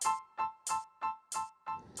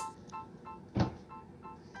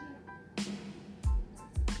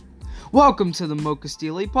Welcome to the Mocha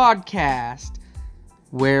Steely podcast,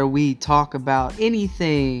 where we talk about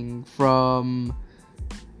anything from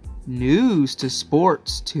news to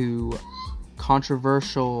sports to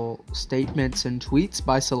controversial statements and tweets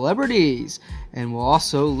by celebrities, and we'll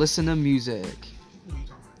also listen to music.